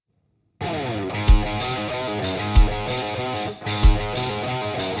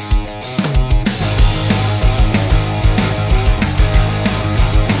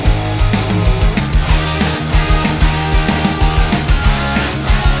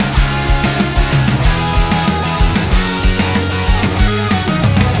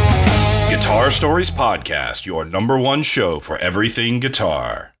Guitar Stories Podcast, your number one show for everything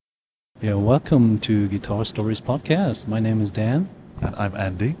guitar. Yeah, welcome to Guitar Stories Podcast. My name is Dan. And I'm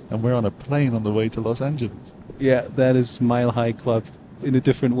Andy, and we're on a plane on the way to Los Angeles. Yeah, that is Mile High Club in a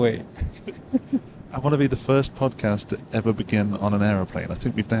different way. I want to be the first podcast to ever begin on an aeroplane. I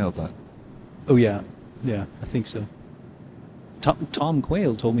think we've nailed that. Oh yeah, I think so. Tom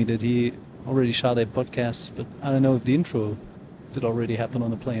Quayle told me that he already shot a podcast, but I don't know if the intro did already happen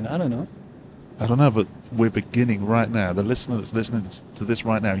on the plane. I don't know, but we're beginning right now. The listener that's listening to this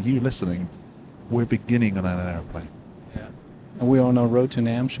right now, you listening, we're beginning on an aeroplane. Yeah. And we're on our road to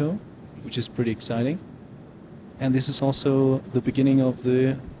NAMM show, which is pretty exciting. And this is also the beginning of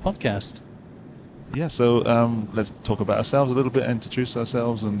the podcast. Yeah, so let's talk about ourselves a little bit, introduce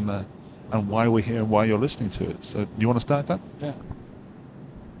ourselves, and why we're here and why you're listening to it. So, do you want to start that? Yeah.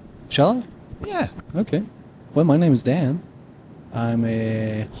 Shall I? Yeah. Okay. Well, my name is Dan. I'm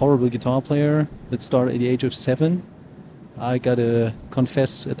a horrible guitar player that started at the age of 7. I gotta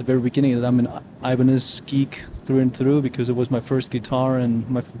confess at the very beginning that I'm an Ibanez geek through and through because it was my first guitar and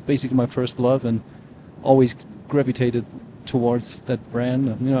basically my first love, and always gravitated towards that brand.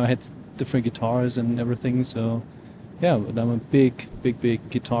 You know, I had different guitars and everything, so yeah, but I'm a big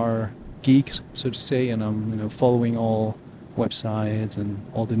guitar geek, so to say, and I'm following all websites and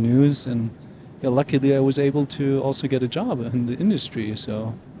all the news, and yeah, luckily I was able to also get a job in the industry,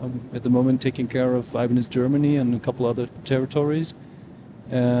 so I'm at the moment taking care of Ibanez Germany and a couple other territories.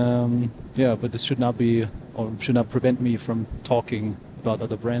 But this should not prevent me from talking about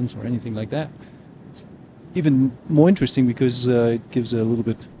other brands or anything like that. It's even more interesting because it gives a little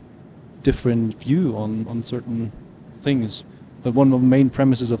bit different view on certain things. But one of the main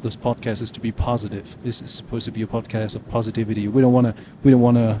premises of this podcast is to be positive. This is supposed to be a podcast of positivity. We don't want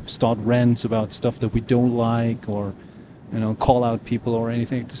to start rants about stuff that we don't like, or call out people or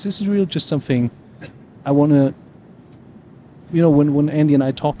anything. This is really just something I want to. When Andy and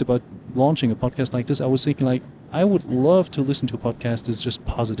I talked about launching a podcast like this, I was thinking like I would love to listen to a podcast that's just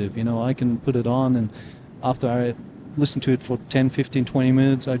positive. I can put it on, and after I listen to it for 10, 15, 20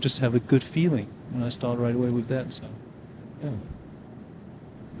 minutes, I just have a good feeling, and I start right away with that. So. Yeah.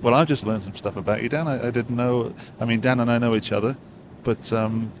 Well, I just learned some stuff about you, Dan. I didn't know. I mean, Dan and I know each other, but it's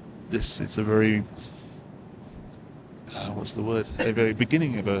a very what's the word? A very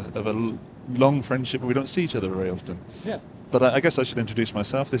beginning of a long friendship. We don't see each other very often. Yeah. But I guess I should introduce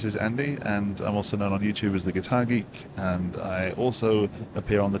myself. This is Andy, and I'm also known on YouTube as the Guitar Geek, and I also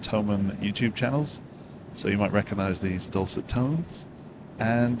appear on the Thomann YouTube channels, so you might recognize these dulcet tones.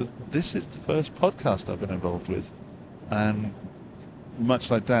 And this is the first podcast I've been involved with. And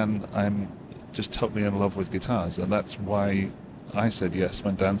much like Dan, I'm just totally in love with guitars, and that's why I said yes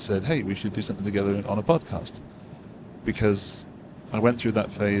when Dan said, hey, we should do something together on a podcast. Because I went through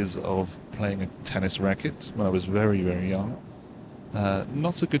that phase of playing a tennis racket when I was very, very young.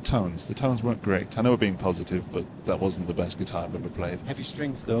 Not so good tones. The tones weren't great. I know we're being positive, but that wasn't the best guitar I've ever played. Heavy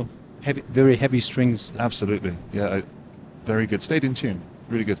strings, though. Very heavy strings. Absolutely. Yeah, very good. Stayed in tune.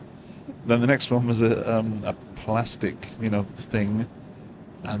 Really good. Then the next one was a plastic, thing,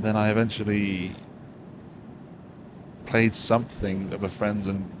 and then I eventually played something of a friend's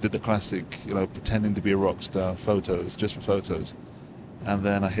and did the classic, pretending to be a rock star, just for photos. And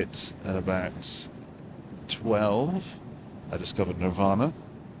then I hit at about 12, I discovered Nirvana,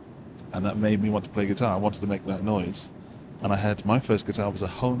 and that made me want to play guitar. I wanted to make that noise, and my first guitar was a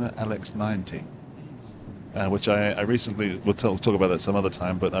Hohner LX90. Which I recently, we'll talk about that some other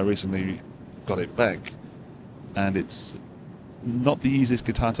time, but I recently got it back, and it's not the easiest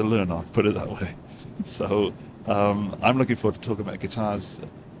guitar to learn on, put it that way. So I'm looking forward to talking about guitars,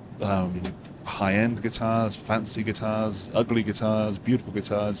 high-end guitars, fancy guitars, ugly guitars, beautiful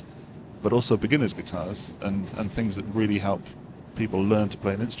guitars, but also beginners' guitars, and things that really help people learn to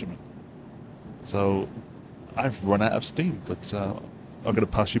play an instrument. So I've run out of steam, but I'm going to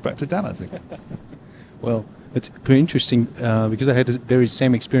pass you back to Dan, I think. Well, it's pretty interesting because I had the very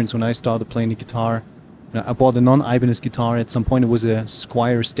same experience when I started playing the guitar. I bought a non-Ibanez guitar. At some point it was a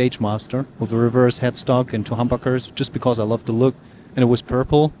Squier Stagemaster with a reverse headstock and 2 humbuckers, just because I loved the look. And it was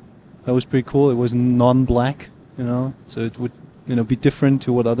purple. That was pretty cool. It was non-black, so it would be different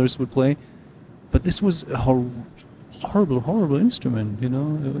to what others would play. But this was a horrible instrument, It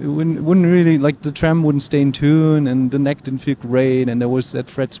wouldn't really, like, the trem wouldn't stay in tune, and the neck didn't feel great, and there was that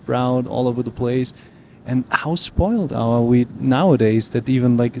fret sprout all over the place. And how spoiled are we nowadays that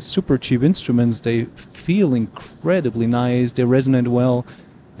even like super cheap instruments, they feel incredibly nice, they resonate well,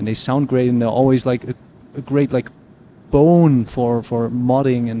 and they sound great, and they're always like a great like bone for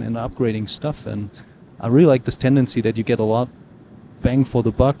modding and upgrading stuff. And I really like this tendency that you get a lot bang for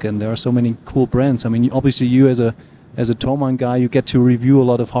the buck, and there are so many cool brands. I mean, obviously you as a Thomann guy, you get to review a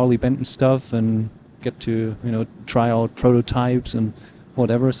lot of Harley Benton stuff and get to try out prototypes and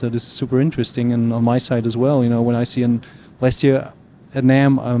whatever. So this is super interesting, and on my side as well. When I see last year at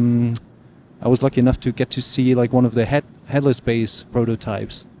NAMM, I was lucky enough to get to see like one of the headless bass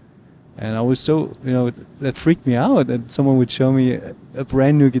prototypes. And I was so, that freaked me out that someone would show me a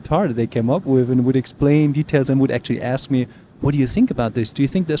brand new guitar that they came up with and would explain details and would actually ask me, what do you think about this? Do you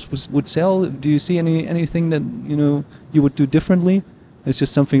think this would sell? Do you see anything that, you would do differently? It's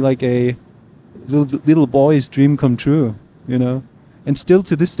just something like a little boy's dream come true, And still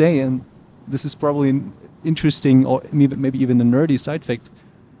to this day, and this is probably an interesting or maybe even a nerdy side fact,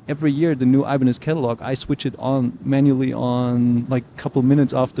 every year the new Ibanez catalog, I switch it on manually on like a couple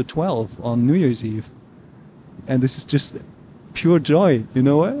minutes after 12 on New Year's Eve. And this is just pure joy, you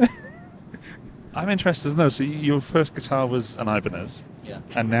know what? I'm interested to know, so your first guitar was an Ibanez. Yeah.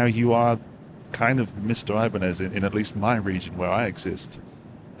 And now you are kind of Mr. Ibanez in at least my region where I exist.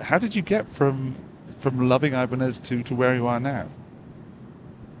 How did you get from loving Ibanez to where you are now?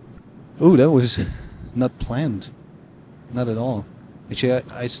 Oh, that was not planned. Not at all. Actually,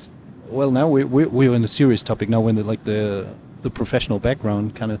 now we're in a serious topic now, when the professional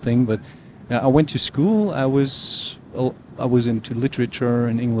background kind of thing. But I went to school. I was into literature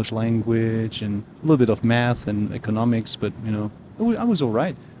and English language and a little bit of math and economics. But I was all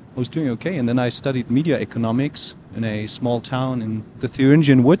right. I was doing okay. And then I studied media economics in a small town in the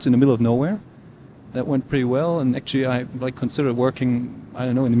Thuringian Woods in the middle of nowhere. That went pretty well. And actually, I considered working,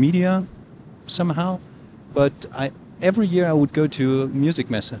 in the media somehow. But every year I would go to a music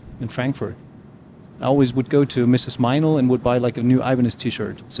messe in Frankfurt. I always would go to Mrs. Meinl and would buy like a new Ibanez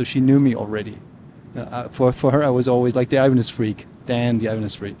t-shirt. So she knew me already. For her, I was always like the Ibanez freak, Dan, the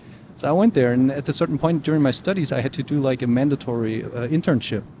Ibanez freak. So I went there, and at a certain point during my studies, I had to do like a mandatory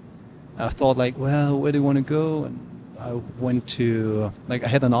internship. I thought like, well, where do you want to go? And I went to, I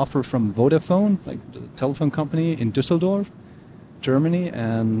had an offer from Vodafone, like the telephone company in Düsseldorf, Germany,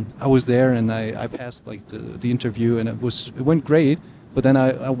 and I was there, and I passed like the interview, and it went great. But then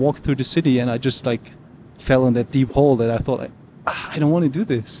I walked through the city, and I just like fell in that deep hole that I thought I don't want to do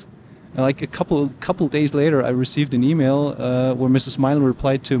this. And like a couple days later, I received an email where Mrs. Meinl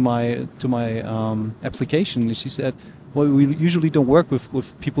replied to my application, and she said, "Well, we usually don't work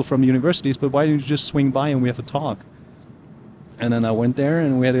with people from universities, but why don't you just swing by and we have a talk?" And then I went there,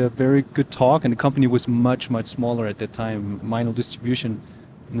 and we had a very good talk, and the company was much, much smaller at that time. Meinl Distribution,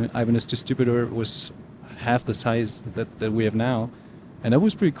 Ibanez distributor, was half the size that we have now. And that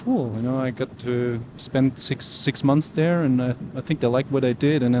was pretty cool. I got to spend six months there, and I think they liked what I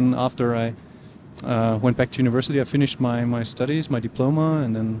did. And then after I went back to university, I finished my studies, my diploma,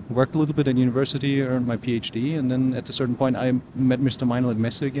 and then worked a little bit at university, earned my PhD. And then at a certain point, I met Mr. Meinl at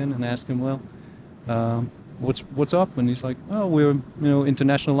Messe again and asked him, well, what's up? And he's like, oh, we're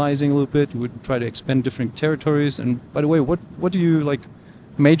internationalizing a little bit. We try to expand different territories. And by the way, what do you like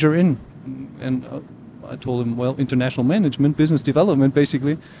major in? And I told him, well, international management, business development,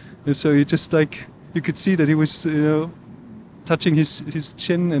 basically. And so he just you could see that he was touching his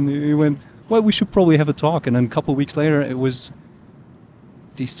chin, and he went, well, we should probably have a talk. And then a couple of weeks later, it was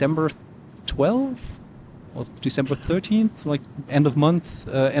December 12th or December 13th, like end of month,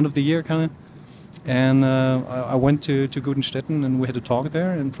 end of the year kind of. And I went to Gutenstetten, and we had a talk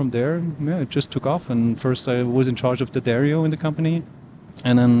there, and from there, it just took off. And first I was in charge of the Dario in the company,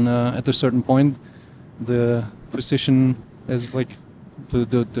 and then at a certain point, the position as like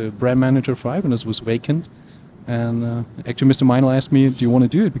the brand manager for Ibanez was vacant. And actually Mr. Meinl asked me, do you want to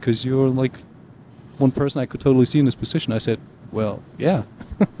do it? Because you're like one person I could totally see in this position. I said, well, yeah.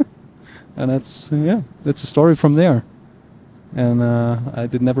 And that's a story from there. And I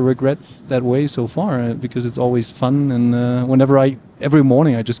did never regret that way so far, because it's always fun. And every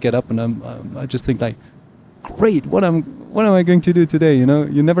morning I just get up and I just think like, great, what am I going to do today?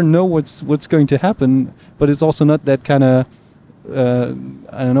 You never know what's going to happen, but it's also not that kind of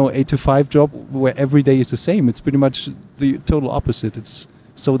 8 to 5 job where every day is the same. It's pretty much the total opposite. It's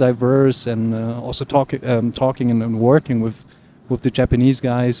so diverse, and also talking and working with the Japanese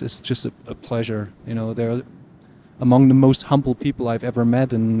guys is just a pleasure. They're among the most humble people I've ever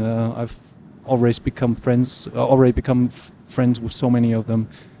met, and I've already become friends with so many of them.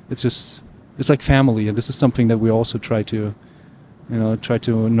 It's like family, and this is something that we also try to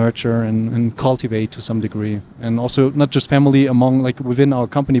nurture and cultivate to some degree. And also not just family among within our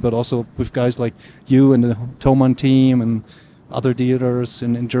company, but also with guys like you and the Thomann team and other dealers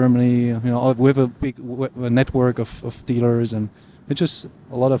in Germany. We have a big network of dealers, and it's just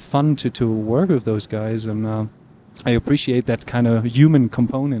a lot of fun to work with those guys. And I appreciate that kind of human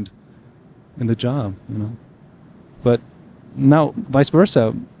component in the job, you know. But now, vice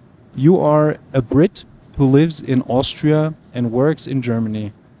versa, you are a Brit who lives in Austria and works in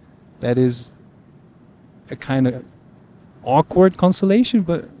Germany. That is a kind of awkward constellation,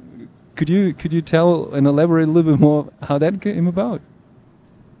 but could you tell and elaborate a little bit more how that came about?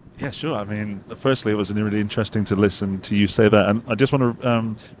 Yeah, sure. I mean, firstly, it was really interesting to listen to you say that. And I just want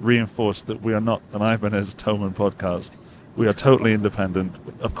to reinforce that we are not an Ibanez Thomann podcast. We are totally independent.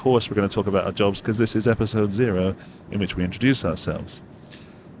 Of course, we're going to talk about our jobs because this is episode 0 in which we introduce ourselves.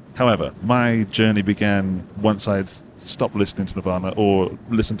 However, my journey began once I'd stopped listening to Nirvana or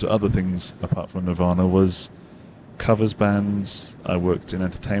listened to other things apart from Nirvana was covers bands. I worked in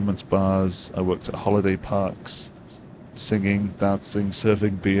entertainment bars. I worked at holiday parks, singing, dancing,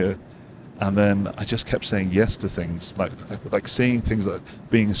 serving beer, and then I just kept saying yes to things, like seeing things, like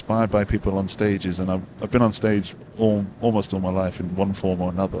being inspired by people on stages. And I've been on stage almost all my life in one form or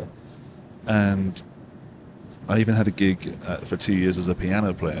another, and I even had a gig for 2 years as a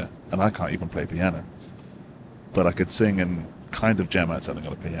piano player, and I can't even play piano, but I could sing and kind of jam out something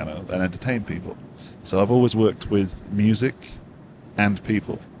on a piano and entertain people. So I've always worked with music and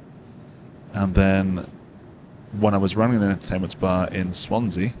people. And then when I was running an entertainment bar in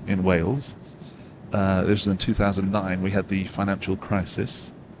Swansea, in Wales, this was in 2009, we had the financial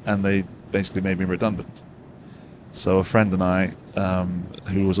crisis, and they basically made me redundant. So a friend and I,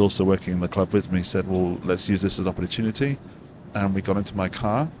 who was also working in the club with me, said, well, let's use this as an opportunity. And we got into my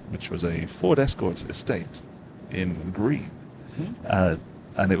car, which was a Ford Escort Estate in green.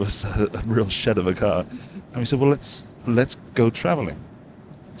 And it was a real shed of a car. And we said, well, let's go traveling.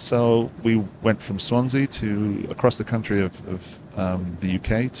 So we went from Swansea to across the country of the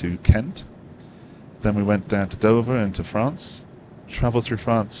UK to Kent. Then we went down to Dover and to France, traveled through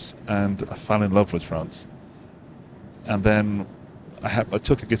France, and I fell in love with France. And then I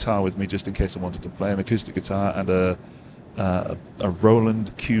took a guitar with me just in case I wanted to play, an acoustic guitar and a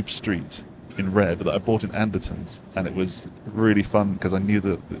Roland Cube Street in red that I bought in Anderton's, and it was really fun because I knew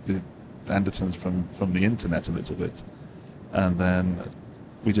the Anderton's from the internet a little bit. And then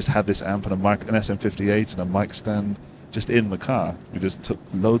we just had this amp and an SM58 and a mic stand just in the car. We just took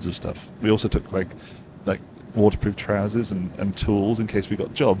loads of stuff. We also took like waterproof trousers and tools in case we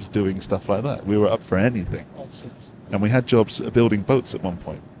got jobs doing stuff like that. We were up for anything. Awesome. And we had jobs building boats at one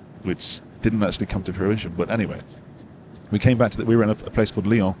point, which didn't actually come to fruition. But anyway, we came back to that. We were in a place called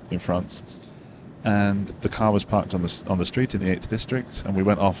Lyon in France, and the car was parked on the street in the 8th district, and we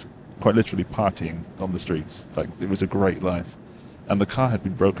went off quite literally partying on the streets. Like, it was a great life. And the car had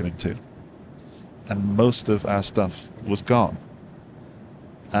been broken into, and most of our stuff was gone.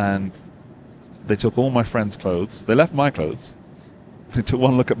 And they took all my friends' clothes. They left my clothes. They took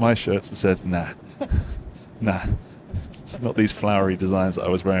one look at my shirts and said, nah, not these flowery designs that I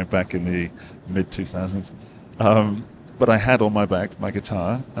was wearing back in the mid-2000s. But I had on my bag my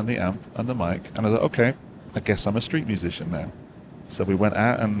guitar and the amp and the mic, and I was like, okay, I guess I'm a street musician now. So we went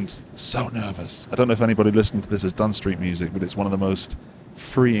out, and so nervous. I don't know if anybody listening to this has done street music, but it's one of the most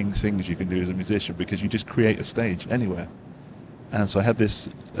freeing things you can do as a musician because you just create a stage anywhere. And so I had this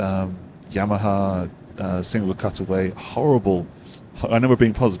Yamaha single cutaway, horrible. I know we're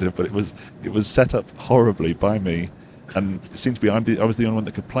being positive, but it was set up horribly by me, and it seemed to be I was the only one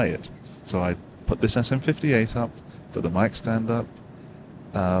that could play it. So I put this SM58 up, put the mic stand up,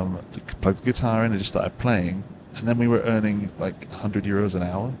 plugged the guitar in, and just started playing. And then we were earning like €100 an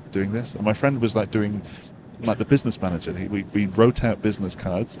hour doing this. And my friend was like doing like the business manager. We wrote out business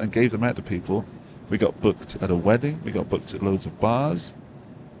cards and gave them out to people. We got booked at a wedding. We got booked at loads of bars.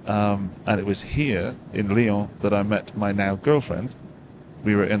 And it was here in Lyon that I met my now girlfriend.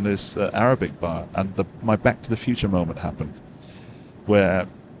 We were in this Arabic bar, and my Back to the Future moment happened, where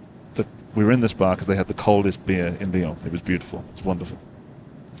we were in this bar because they had the coldest beer in Lyon. It was beautiful. It was wonderful.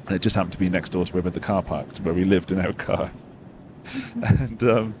 And it just happened to be next door to where the car parked, where we lived in our car.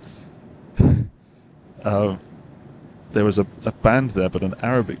 And there was a band there, but an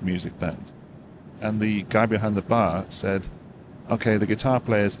Arabic music band. And the guy behind the bar said, okay, the guitar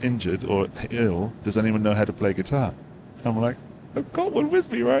player's injured or ill. Does anyone know how to play guitar? And I'm like, I've got one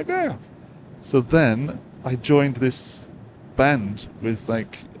with me right now. So then I joined this band with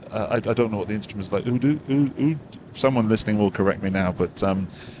like, I don't know what the instrument's like. Oud. Someone listening will correct me now, but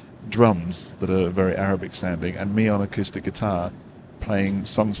drums that are very Arabic sounding, and me on acoustic guitar playing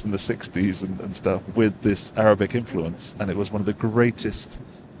songs from the 60s and stuff with this Arabic influence. And it was one of the greatest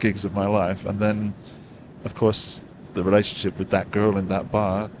gigs of my life. And then, of course, the relationship with that girl in that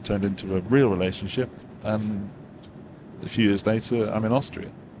bar turned into a real relationship, and a few years later I'm in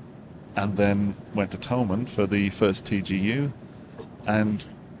Austria. and then went to Thomann for the first TGU, and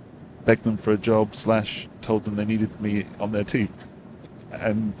begged them for a job / told them they needed me on their team.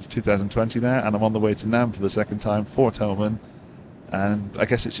 And it's 2020 now, and I'm on the way to NAMM for the second time for Thomann, and I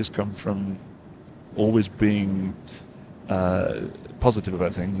guess it's just come from always being positive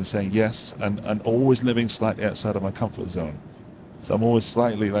about things and saying yes, and always living slightly outside of my comfort zone. So I'm always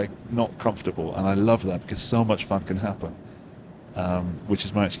slightly not comfortable, and I love that because so much fun can happen, which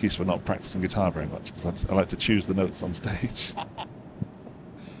is my excuse for not practicing guitar very much, because I like to choose the notes on stage.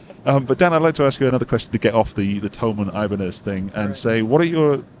 But Dan, I'd like to ask you another question to get off the Thomann Ibanez thing and say, what are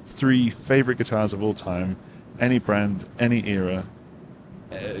your 3 favorite guitars of all time? Any brand, any era,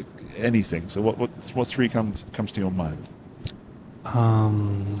 anything. So what 3 comes to your mind?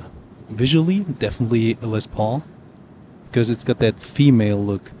 Visually, definitely a Les Paul, because it's got that female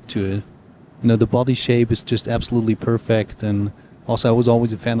look to it. The body shape is just absolutely perfect, and also I was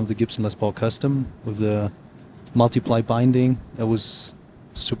always a fan of the Gibson Les Paul Custom with the multiply binding. That was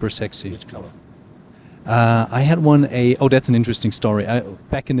super sexy. Which color? I had one. That's an interesting story.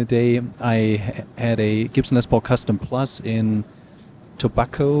 Back in the day, I had a Gibson Les Paul Custom Plus in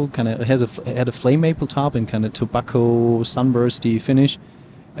tobacco. Had a flame maple top and kind of tobacco sunbursty finish.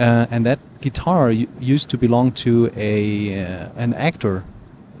 And that guitar used to belong to an actor.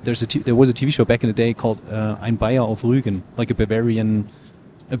 There was a TV show back in the day called Ein Bayer auf Rügen, like a Bavarian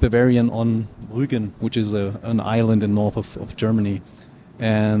on Rügen, which is an island in north of Germany.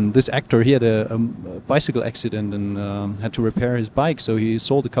 And this actor, he had a bicycle accident and had to repair his bike, so he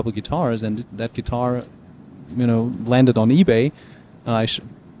sold a couple guitars, and that guitar, landed on eBay.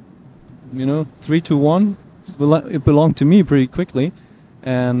 3 to 1, it belonged to me pretty quickly,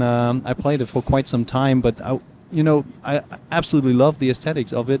 and I played it for quite some time. But I absolutely loved the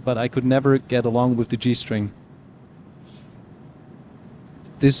aesthetics of it, but I could never get along with the G-string.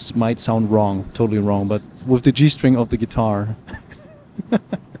 This might sound wrong, totally wrong, but with the G-string of the guitar.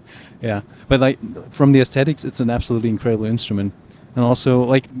 Yeah, but from the aesthetics, it's an absolutely incredible instrument, and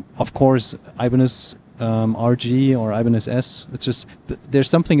also of course Ibanez RG or Ibanez S. It's just there's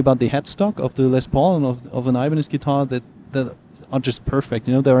something about the headstock of the Les Paul and of an Ibanez guitar that are just perfect.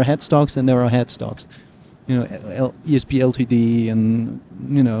 There are headstocks and there are headstocks. ESP LTD and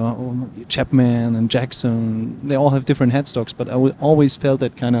Chapman and Jackson. They all have different headstocks, but I always felt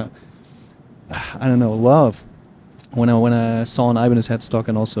that kind of love when I saw an Ibanez headstock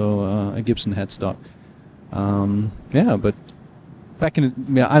and also a Gibson headstock. But back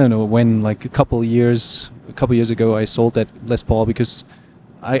in I don't know when, a couple years ago, I sold that Les Paul because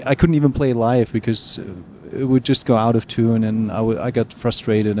I couldn't even play live because it would just go out of tune, and I got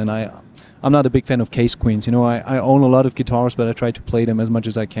frustrated. And I'm not a big fan of case queens. I own a lot of guitars, but I try to play them as much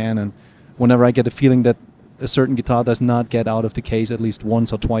as I can. And whenever I get a feeling that a certain guitar does not get out of the case at least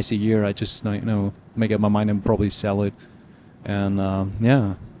once or twice a year, I just make up my mind and probably sell it. And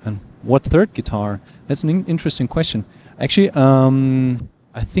and what third guitar? That's an interesting question. Actually,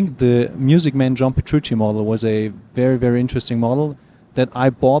 I think the Music Man John Petrucci model was a very, very interesting model that I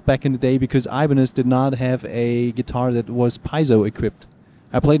bought back in the day because Ibanez did not have a guitar that was piezo equipped.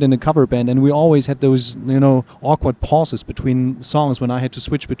 I played in a cover band, and we always had those awkward pauses between songs when I had to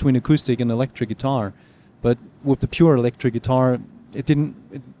switch between acoustic and electric guitar. But with the pure electric guitar, it did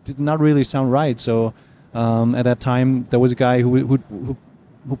not really sound right. So at that time, there was a guy who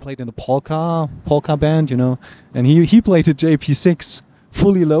played in a polka band, and he played a JP6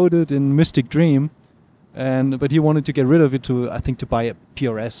 fully loaded in Mystic Dream, but he wanted to get rid of it to buy a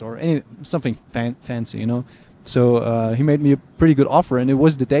PRS or something fancy, So he made me a pretty good offer, and it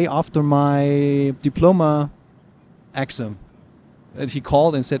was the day after my diploma exam that he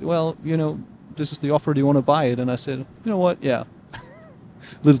called and said, well, this is the offer, do you want to buy it? And I said, you know what, yeah.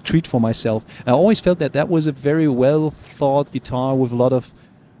 Little treat for myself. I always felt that was a very well thought guitar with a lot of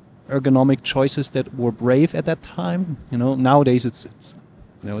ergonomic choices that were brave at that time. Nowadays it's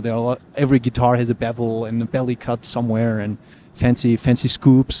there are every guitar has a bevel and a belly cut somewhere and fancy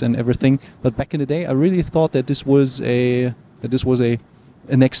scoops and everything. But back in the day, I really thought that this was a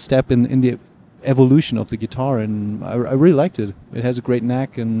next step in the evolution of the guitar, and I really liked it. It has a great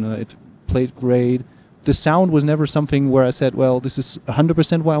neck, and it played great. The sound was never something where I said, well, this is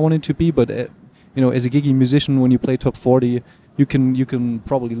 100% where I want it to be, but as a giggy musician, when you play top 40, you can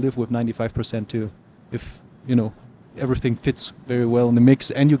probably live with 95% too, if everything fits very well in the mix,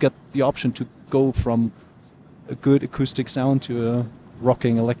 and you get the option to go from a good acoustic sound to a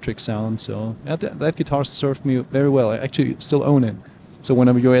rocking electric sound. So that guitar served me very well. I actually still own it. So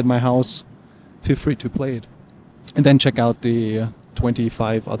whenever you're at my house, feel free to play it. And then check out the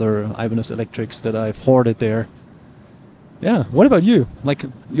 25 other Ibanez electrics that I've hoarded there. Yeah. What about you? Like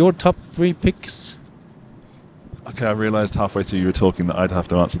your top 3 picks? Okay, I realized halfway through you were talking that I'd have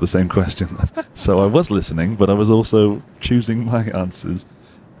to answer the same question. So I was listening, but I was also choosing my answers.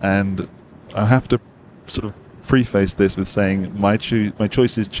 And I have to sort of preface this with saying my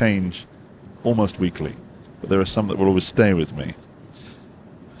choices change almost weekly, but there are some that will always stay with me.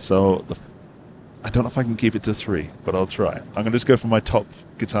 So I don't know if I can keep it to 3, but I'll try. I'm going to just go for my top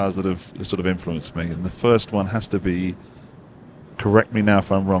guitars that have sort of influenced me. And the first one has to be, correct me now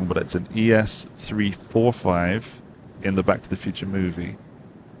if I'm wrong, but it's an ES345 in the Back to the Future movie.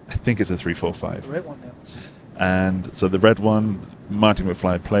 I think it's a 345. The red one, yeah. And so the red one, Martin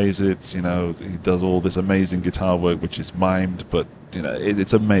McFly plays it. You know, he does all this amazing guitar work, which is mimed, but you know,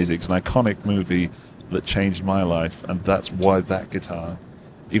 it's amazing. It's an iconic movie that changed my life, and that's why that guitar,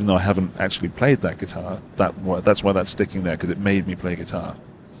 even though I haven't actually played that guitar, that's why that's sticking there, because it made me play guitar.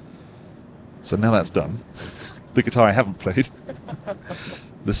 So now that's done. The guitar I haven't played.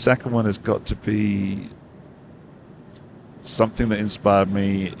 The second one has got to be something that inspired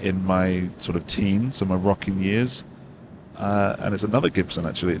me in my sort of teens, so my rocking years. And it's another Gibson,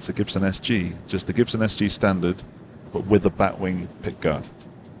 actually. It's a Gibson SG, just the Gibson SG Standard, but with a batwing pickguard.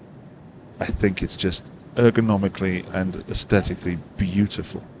 I think it's just ergonomically and aesthetically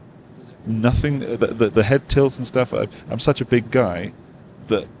beautiful. Nothing, the head tilt and stuff, I'm such a big guy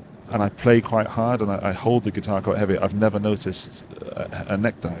that, and I play quite hard and I hold the guitar quite heavy. I've never noticed a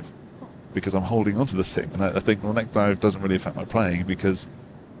neck dive because I'm holding onto the thing. And I think, well, neck dive doesn't really affect my playing because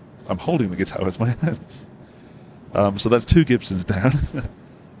I'm holding the guitar with my hands. So that's 2 Gibsons down.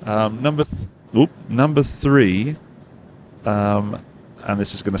 Number 3, and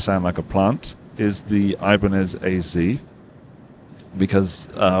this is going to sound like a plant, is the Ibanez AZ, because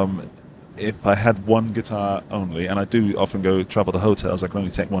if I had one guitar only, and I do often travel to hotels, I can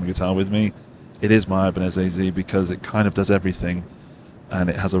only take one guitar with me, it is my Ibanez AZ because it kind of does everything, and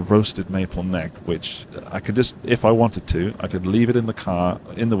it has a roasted maple neck, which I could just, if I wanted to, I could leave it in the car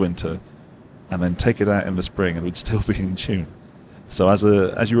in the winter and then take it out in the spring and it would still be in tune. So as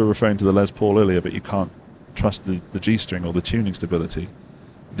you were referring to the Les Paul earlier, but you can't trust the G string or the tuning stability,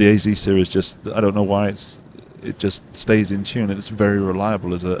 the AZ series just, I don't know why it just stays in tune, and it's very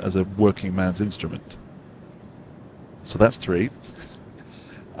reliable as a working man's instrument. So that's 3.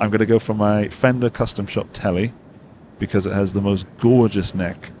 I'm going to go for my Fender Custom Shop Tele because it has the most gorgeous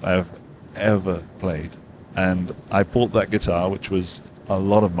neck I've ever played. And I bought that guitar, which was a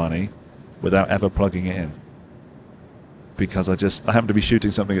lot of money, without ever plugging it in. Because I happened to be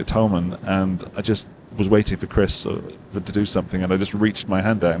shooting something at Thomann, and I just was waiting for Chris to do something, and I just reached my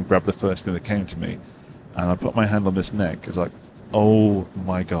hand out and grabbed the first thing that came to me. And I put my hand on this neck. It's like, oh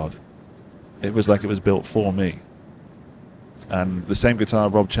my God. It was like it was built for me. And the same guitar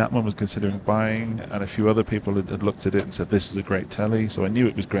Rob Chapman was considering buying, and a few other people had looked at it and said, this is a great Tele. So I knew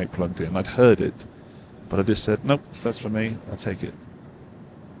it was great plugged in. I'd heard it, but I just said, nope, that's for me. I'll take it.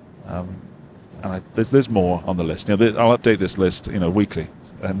 And there's more on the list. You know, I'll update this list, weekly,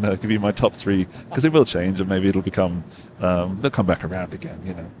 and give you my top 3, because it will change, and maybe it'll become, they'll come back around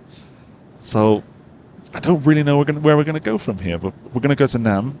again, So I don't really know where we're going to go from here, but we're going to go to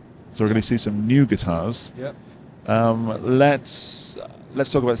NAMM, so we're going to see some new guitars. Yep. Let's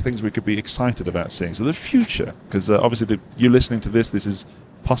talk about things we could be excited about seeing. So the future, because obviously you listening to this has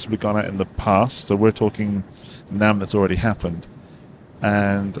possibly gone out in the past, so we're talking NAMM that's already happened.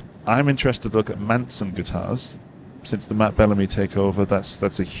 And I'm interested to look at Manson guitars. Since the Matt Bellamy takeover,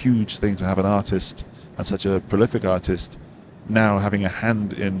 that's a huge thing to have an artist, and such a prolific artist, now having a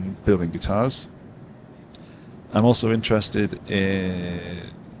hand in building guitars. I'm also interested in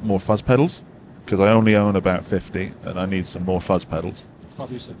more fuzz pedals, because I only own about 50, and I need some more fuzz pedals.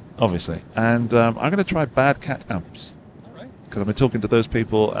 Obviously. And I'm going to try Bad Cat amps. All right. Because I've been talking to those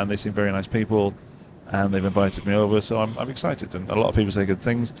people, and they seem very nice people. And they've invited me over, so I'm excited. And a lot of people say good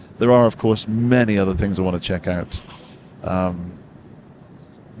things. There are, of course, many other things I want to check out.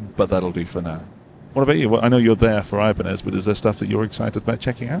 But that'll do for now. What about you? Well, I know you're there for Ibanez, but is there stuff that you're excited about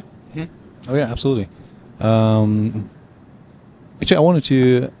checking out? Mm-hmm. Oh, yeah, absolutely. Actually, I wanted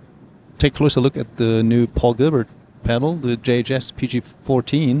to take a closer look at the new Paul Gilbert pedal, the JHS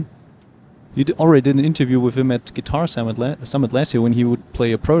PG14. You already did an interview with him at Guitar Summit last year when he would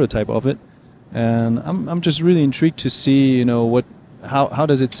play a prototype of it. And I'm just really intrigued to see, how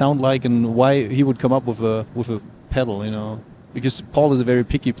does it sound like, and why he would come up with a pedal, because Paul is a very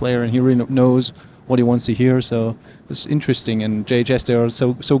picky player and he really knows what he wants to hear. So it's interesting. And JHS, they are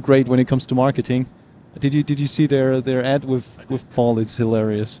so great when it comes to marketing. Did you see their ad with Paul? It's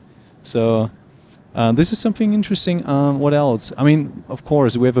hilarious. So this is something interesting. What else? I mean, of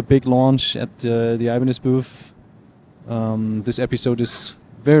course, we have a big launch at the Ibanez booth. This episode is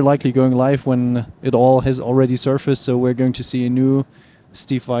very likely going live when it all has already surfaced. So we're going to see a new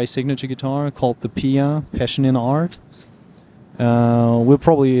Steve Vai signature guitar called the Pia, Passion in Art. We'll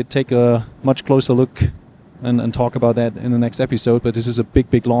probably take a much closer look and talk about that in the next episode. But this is a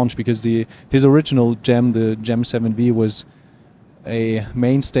big launch because his original gem, the Gem 7V, was a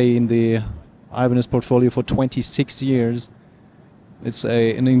mainstay in the Ibanez portfolio for 26 years. It's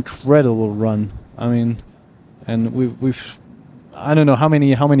an incredible run. I mean, and we've I don't know how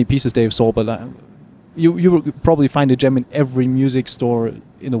many pieces they've sold, but you will probably find a gem in every music store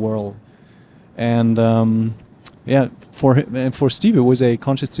in the world. And for Steve, it was a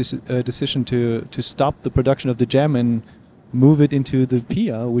conscious decision to stop the production of the gem and move it into the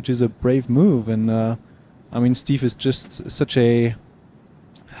Pia, which is a brave move. And I mean, Steve is just such a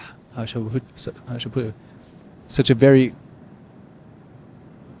such a very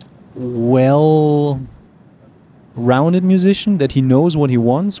well-rounded musician, that he knows what he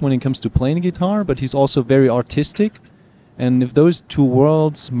wants when it comes to playing a guitar, but he's also very artistic. And if those two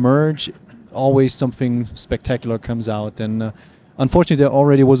worlds merge, always something spectacular comes out. And unfortunately, there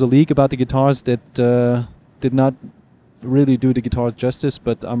already was a leak about the guitars that did not really do the guitars justice,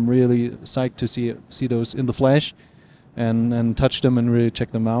 but I'm really psyched to see those in the flesh and touch them and really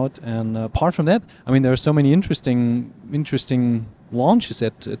check them out. And apart from that, I mean, there are so many interesting launches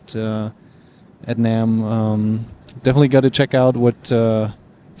at NAMM. Definitely got to check out what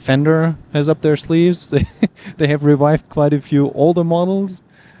Fender has up their sleeves. They have revived quite a few older models,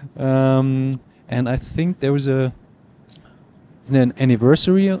 and I think there was an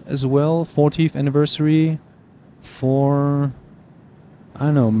anniversary as well, 40th anniversary for, I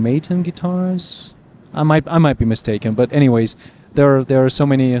don't know, Maton guitars. I might be mistaken, but anyways, there are so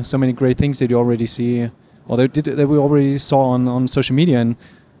many great things that you already see, or that we already saw on social media. And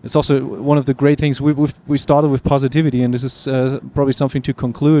it's also one of the great things. We started with positivity, and this is probably something to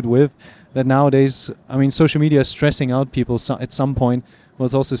conclude with. That nowadays, I mean, social media is stressing out people at some point. Well,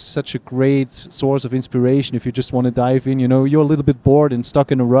 it's also such a great source of inspiration if you just want to dive in. You know, you're a little bit bored and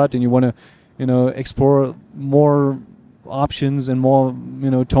stuck in a rut, and you want to, explore more options and more,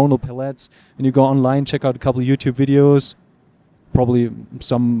 tonal palettes. And you go online, check out a couple of YouTube videos, probably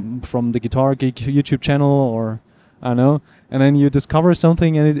some from the Guitar Geek YouTube channel, or I don't know. And then you discover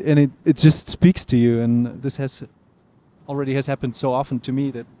something, and it just speaks to you. And this has happened so often to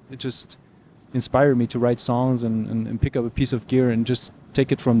me that it just inspired me to write songs and pick up a piece of gear and just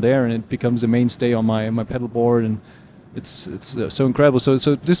take it from there, and it becomes a mainstay on my pedal board, and it's so incredible. So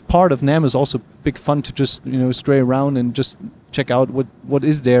this part of NAMM is also big fun to just stray around and just check out what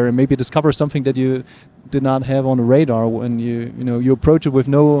is there, and maybe discover something that you did not have on the radar when you approach it with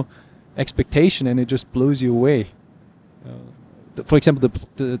no expectation, and it just blows you away. For example,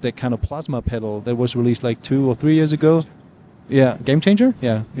 the kind of plasma pedal that was released like 2 or 3 years ago. Yeah, Game Changer.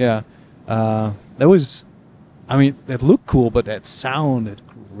 Yeah. That was, I mean, that looked cool, but that sounded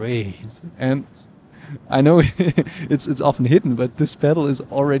great. And I know it's often hidden, but this pedal is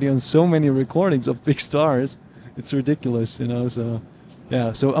already on so many recordings of big stars. It's ridiculous, So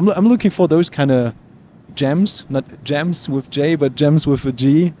yeah, so I'm looking for those kind of gems, not gems with J, but gems with a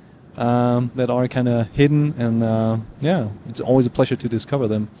G, that are kind of hidden. And it's always a pleasure to discover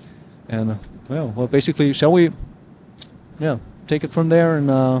them. And well, basically, shall we? Yeah, take it from there,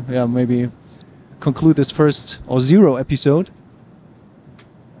 and maybe conclude this first or 0 episode.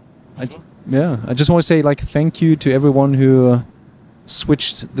 I just want to say thank you to everyone who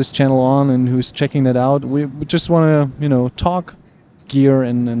switched this channel on and who's checking that out. We just want to talk gear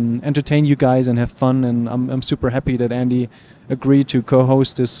and entertain you guys and have fun, and I'm super happy that Andy agreed to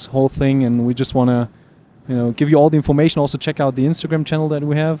co-host this whole thing. And we just want to give you all the information. Also check out the Instagram channel that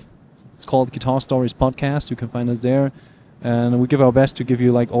we have. It's called Guitar Stories Podcast. You can find us there. And we give our best to give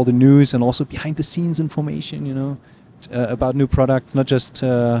you all the news and also behind the scenes information, about new products, not just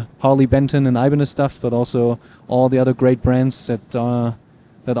Harley Benton and Ibanez stuff, but also all the other great brands that are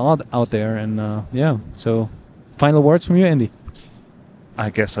out there. And so final words from you, Andy. I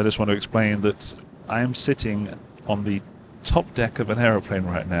guess I just want to explain that I am sitting on the top deck of an aeroplane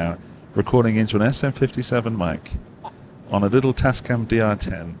right now, recording into an SM57 mic on a little Tascam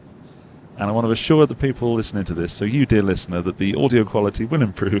DR10. And I want to assure the people listening to this, so you, dear listener, that the audio quality will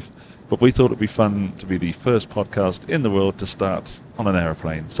improve. But we thought it'd be fun to be the first podcast in the world to start on an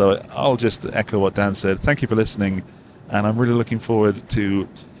aeroplane. So I'll just echo what Dan said. Thank you for listening. And I'm really looking forward to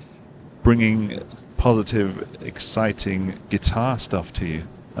bringing positive, exciting guitar stuff to you.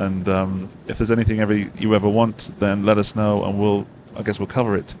 And if there's anything you ever want, then let us know, and we'll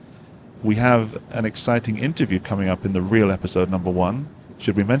cover it. We have an exciting interview coming up in the real episode number 1.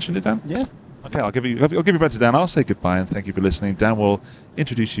 Should we mention it, Dan? Yeah, Okay, I'll give you back to Dan. I'll say goodbye and thank you for listening. Dan will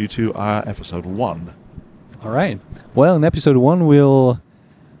introduce you to our episode 1. All right. Well, in episode 1, we'll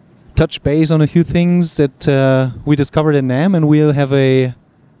touch base on a few things that we discovered in NAMM, and we'll have a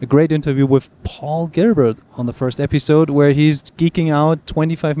great interview with Paul Gilbert on the first episode, where he's geeking out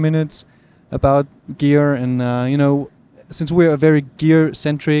 25 minutes about gear. And, since we're a very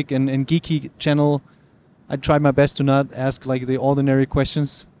gear-centric and geeky channel, I tried my best to not ask like the ordinary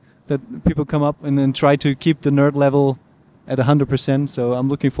questions that people come up and then try to keep the nerd level at 100%. So I'm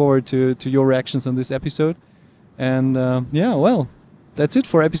looking forward to your reactions on this episode. And that's it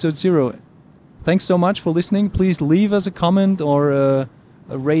for episode 0. Thanks so much for listening. Please leave us a comment or a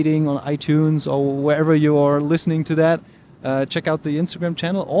rating on iTunes or wherever you are listening to that. Check out the Instagram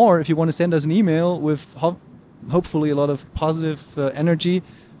channel, or if you want to send us an email with hopefully a lot of positive energy,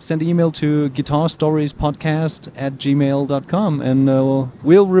 send an email to guitarstoriespodcast@gmail.com, and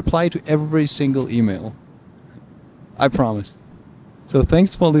we'll reply to every single email. I promise. So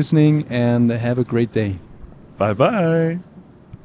thanks for listening, and have a great day. Bye-bye.